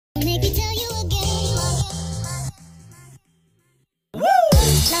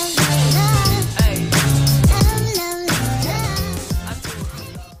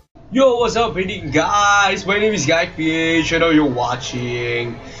Yo, what's up, guys? My name is Guy PH. I know you're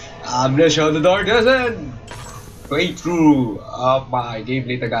watching Amnesia the Dark and playthrough of my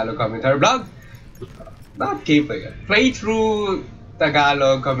gameplay Tagalog commentary vlog. Not gameplay, playthrough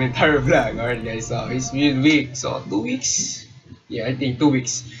Tagalog commentary vlog. Alright guys, so it's been a week. So 2 weeks? Yeah, I think 2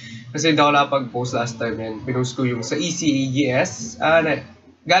 weeks. Kasi hindi ako nakapag-post last time and pinost ko yung sa ECES.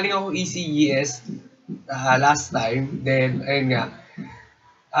 Galing ako ECES last time. Then, ayun nga.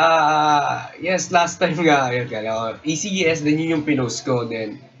 Yes, last time nga, ayun nga, ECES, then yun yung pinost ko.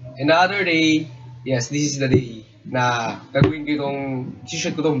 Then, another day, yes, this is the day na gagawin ko itong,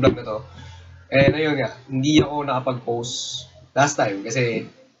 shoot ko itong vlog na to. And ayun nga, hindi ako nakapag-post last time kasi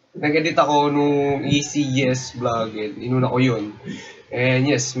nag-edit ako nung ECES vlog and inuna ko yun. And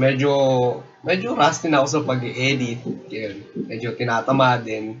yes, medyo rusty na ako sa pag-edit. Medyo tinatamad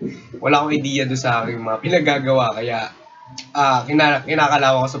din. Wala akong idea doon sa aking mga pinagagawa kaya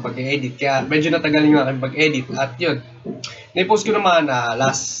kinakalawa ko sa pag-edit, kaya medyo natagal yung aking pag-edit. At yun, na-post ko naman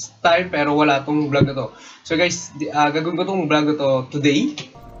last time pero wala tong vlog na to. So guys, gagawin ko tong vlog na to today.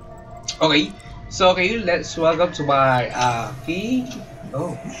 Okay, so okay, let's welcome to my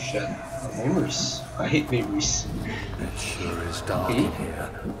oh shit, memories. I hate memories. It sure is dark in here.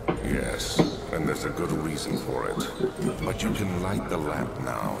 Yes, and there's a good reason for it. But you can light the lamp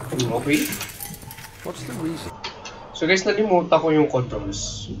now. Okay, What's the reason? so guys, nalimutan ko yung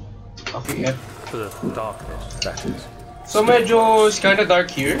controls. Okay, For the darkness, that is. so medyo it's kinda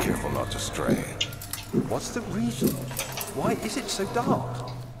dark here. Careful not to stray. What's the reason? Why is it so dark?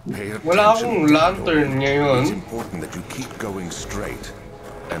 Pay Wala attention. akong lantern It's ngayon. important that you keep going straight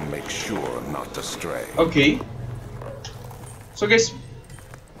and make sure not to stray. Okay. So guys,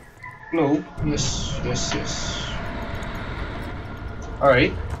 no, yes.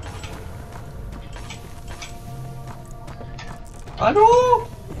 Alright. Ano?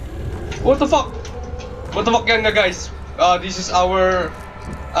 What the fuck? What the fuck yan nga guys? This is our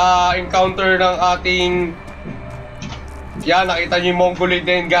encounter ng ating... Yan, nakita nyo yung mongoloid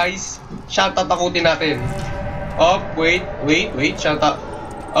din guys. Siya, tatakutin natin. Up, wait, shut up.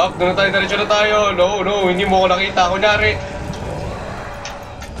 Up, doon na tayo, diretso na tayo. No, hindi mo ko nakita. Kunyari.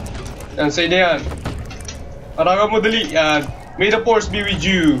 Yan, sa'yo na yan. Paraga mo dali. Yan. May the force be with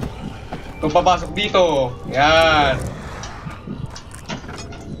you. Kung papasok dito. Yan.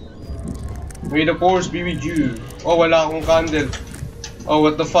 May the force be with you. Oh, wala akong candle. Oh,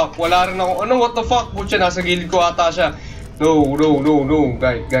 what the fuck? Wala rin ako. Ano, what the fuck? Putya, nasa gilid ko ata siya. No.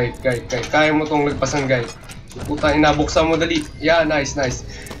 Guide. Kaya mo tong nagpasan, guide. Puta, inabuksan mo, dali. Yeah, nice.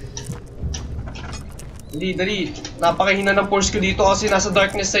 Dali. Napakahina ng force ko dito kasi nasa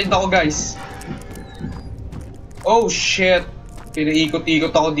darkness side ako, guys. Oh, shit.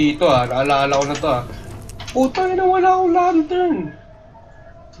 Pinaikot-ikot ako dito, Naalala ko na to, Puta, wala akong lantern.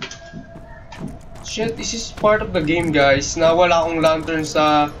 Shit, this is part of the game, guys. Na wala akong lantern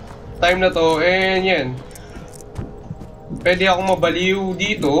sa time na to. And yan. Pwede akong mabaliw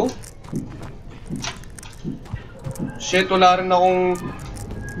dito. Shit, wala rin akong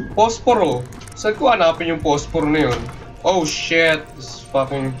posporo. Saan ko hanapin yung posporo na yun? Oh shit, this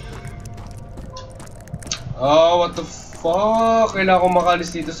fucking... Oh, what the fuck? Kailangan ko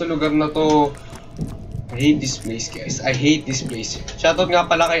makalis dito sa lugar na to. I hate this place, guys. I hate this place. Shoutout nga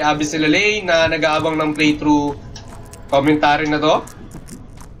pala kay Abby Silalay na nag-aabang ng playthrough commentary na to.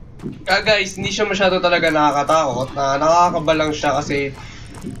 Guys, hindi siya masyado talaga nakakatakot. Nakakaba lang siya kasi,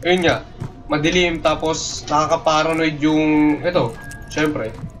 ayun nga, madilim tapos nakaka-paranoid yung, ito,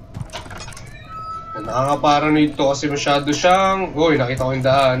 syempre. Nakaka-paranoid to kasi masyado siyang, uy, nakita ko yung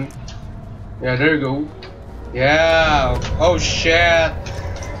daan. Yeah, there you go. Yeah, oh shit,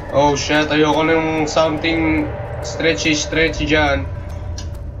 ayoko ng something stretchy dyan.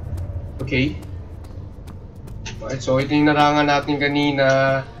 Okay. Alright, so ito yung narangan natin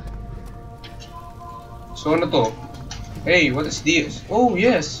kanina. So ano to? Hey, what is this? Oh,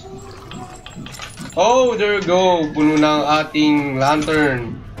 yes. Oh, there you go. Puno ng ating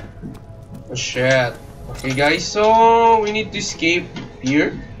lantern. Oh, shit. Okay, guys. So, we need to escape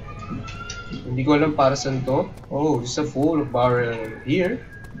here. Hindi ko alam para saan to. Oh, it's a full barrel here.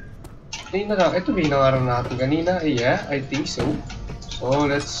 Ito ba yung nangarang natin kanina? Yeah, I think so.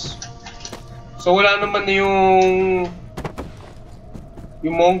 So, let's... So, wala naman na yung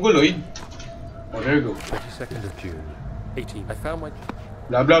mongoloid. Oh, there you go. 22nd of June, 18. I found my...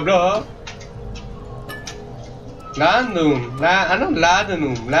 Blah, blah, blah. Ladanum.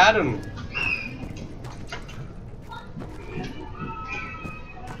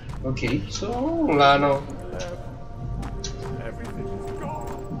 Okay, so, wala.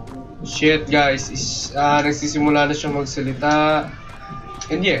 Shit, guys. Nagsisimula na siya magsalita.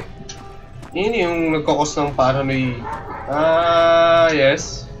 And yeah, Yun yung nagkakos ng paranoid.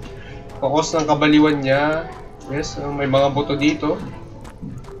 Yes. Kakos ng kabaliwan niya. Yes, may mga buto dito.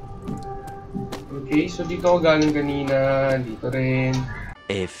 Okay, so dito ako galing kanina. Dito rin.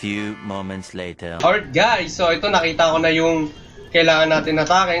 A few moments later. Alright guys, so ito nakita ko na yung kailangan natin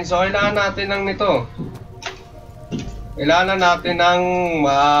atakin. So kailangan natin ng nito. Kailangan natin ng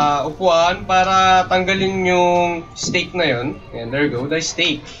upuan para tanggalin yung steak na yun. And there you go, the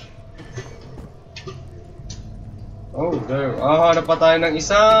steak. Oh, there. Hanap pa tayo ng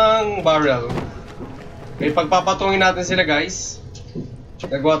isang barrel. Okay, pagpapatungin natin sila guys.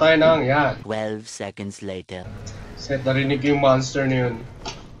 Nagawa tayo ng yan. 12 seconds later. Set, narinig yung monster na yun.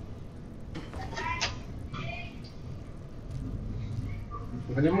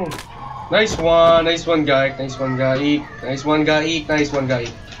 Galing mo. Nice one guy, nice one guy, nice one guy, nice one guy.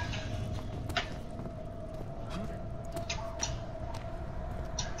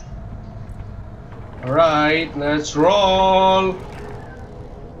 Alright, let's roll.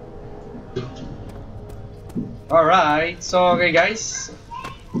 Alright, so okay guys.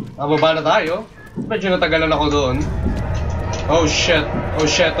 Mababa na tayo. Medyo natagalan ako doon. Oh shit, oh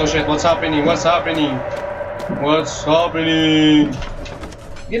shit, oh shit, what's happening, what's happening? What's happening?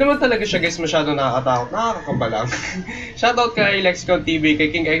 Hindi naman talaga siya guys masyado nakakatakot, nakakakaba lang. Shoutout kay Lexicon TV,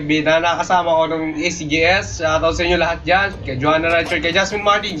 kay King FB na nakasama ko ng ACGS. Shoutout sa inyo lahat dyan, kay Joanna Richard, kay Jasmine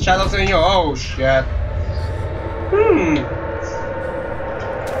Martin. Shoutout sa inyo, oh shit.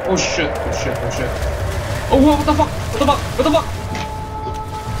 Oh shit, oh shit, oh shit. Oh what the fuck, what the fuck, what the fuck?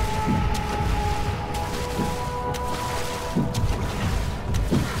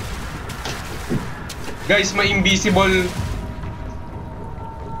 Guys, may invisible.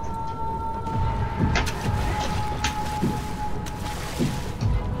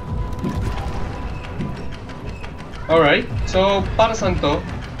 Alright, so para saan to?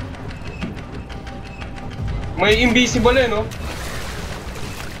 May invisible no?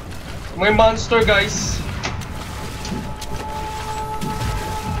 May monster guys.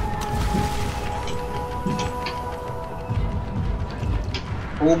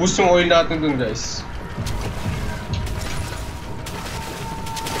 Uubos yung oil natin dun guys.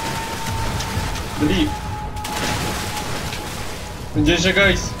 Dali. Nandiyan siya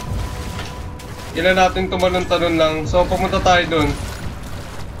guys. Kailan natin tumalon-talon lang. So pumunta tayo dun.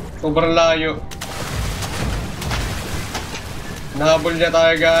 Sobrang layo. Nahabol niya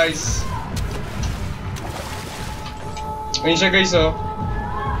tayo guys. Ayun siya guys oh.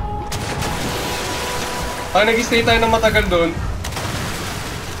 Pag nag-stay tayo ng matagal dun,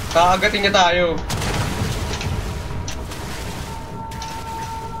 kakagatin niya tayo.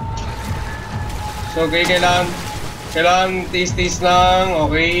 So okay, kailangan tiis-tiis lang,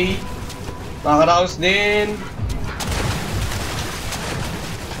 okay. Makaraos din.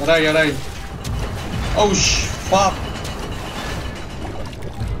 Aray. Oh fuck.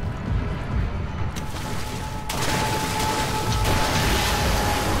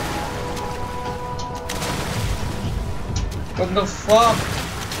 What the fuck?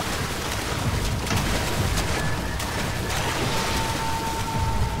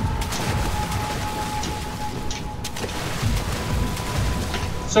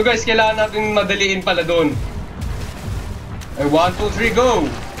 So guys, kailangan natin madaliin pala doon. Ay, 1, 2, 3, go!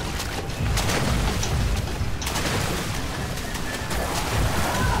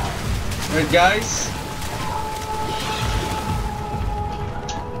 Alright guys.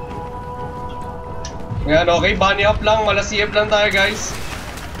 Ayan, okay, bunny up lang, mala CF lang tayo guys.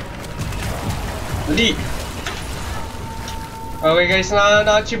 Dali. Okay guys,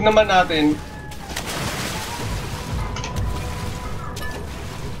 na-achieve naman natin.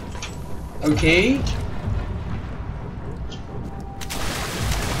 Okay.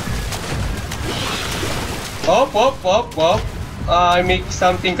 Op. I make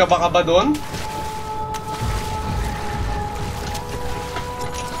something kaba-kaba doon.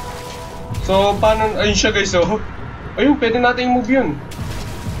 So, paano? Ayun siya guys, oh. Ayun, pwede natin i-move yun.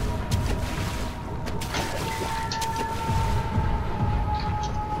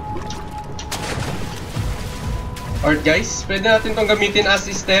 Alright guys, pwede natin itong gamitin as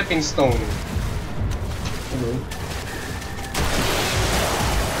a stepping stone.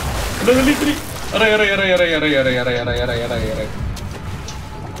 Dali. Aray.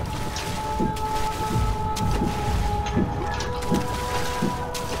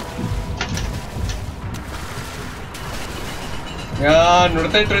 Yan,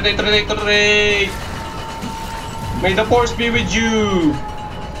 rotate. May the force be with you.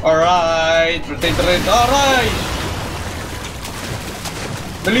 Alright, rotate. Alright.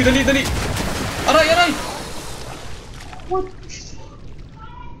 Dali. Aray. What?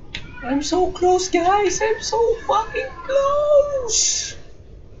 I'm so close, guys. I'm so fucking close.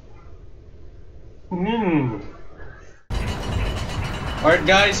 Alright,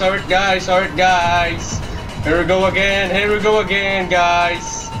 guys. Alright, guys. Alright, guys. Here we go again. Here we go again,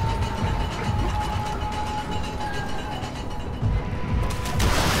 guys.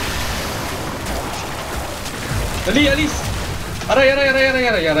 Dali, alis. Aray, aray, aray, aray,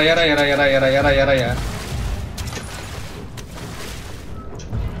 aray, aray, aray, aray, aray, aray, aray, aray, aray.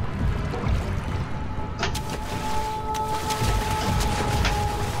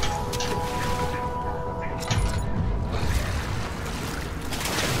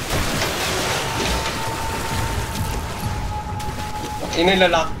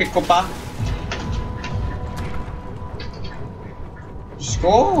 Inilalakpit ko pa. Diyos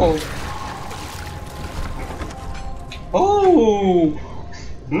ko. Oh!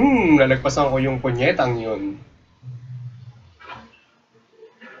 Nalagpasan ko yung punyetang yun.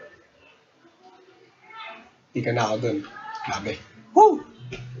 Di ka na ako dun. Grabe. Woo!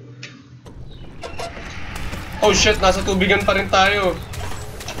 Oh shit, nasa tubigan pa rin tayo.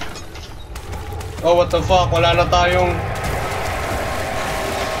 Oh, what the fuck? Wala na tayong...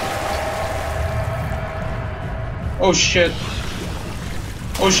 Oh shit.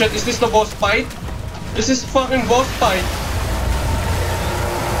 Oh shit, is this the boss fight? This is fucking boss fight.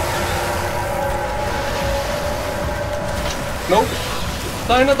 Nope.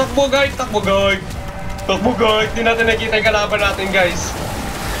 Tayo na, takbo guys, takbo guys. Takbo guys, di natin nakita yung kalaban natin guys.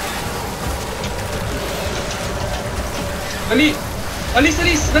 Dali! Alis,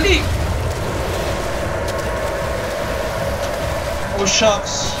 alis, dali! Oh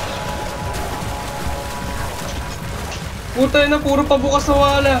shucks. Puta na, puro pabukas na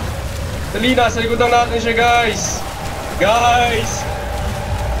wala. Dali, nasa likod lang natin siya, guys. Guys!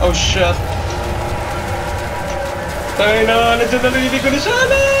 Oh, shit. Tayo na, nandiyan narinig ko na siya.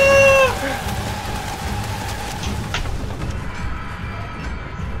 Na!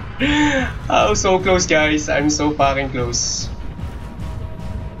 I'm so close, guys. I'm so fucking close.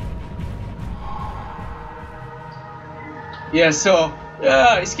 Yeah, so,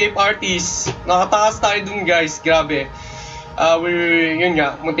 escape artist. Nakatakas tayo dun, guys. Grabe. Yun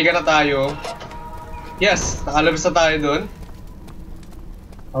nga, muntika na tayo. Yes, nakalabas na tayo dun.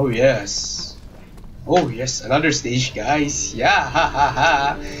 Oh yes. Oh yes, another stage guys. Yeah,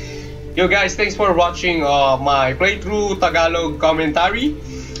 ha. Yo guys, thanks for watching my playthrough Tagalog commentary.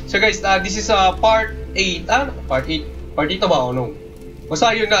 So guys, this is part 8. Part 8? Part 8 ba o no?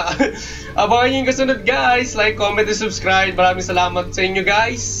 Basta yun na. Abangan nyo yung kasunod guys. Like, comment, and subscribe. Maraming salamat sa inyo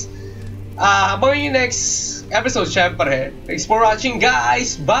guys. Abangan nyo yung next episode syempre. Thanks for watching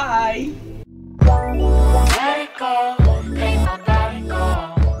guys. Bye!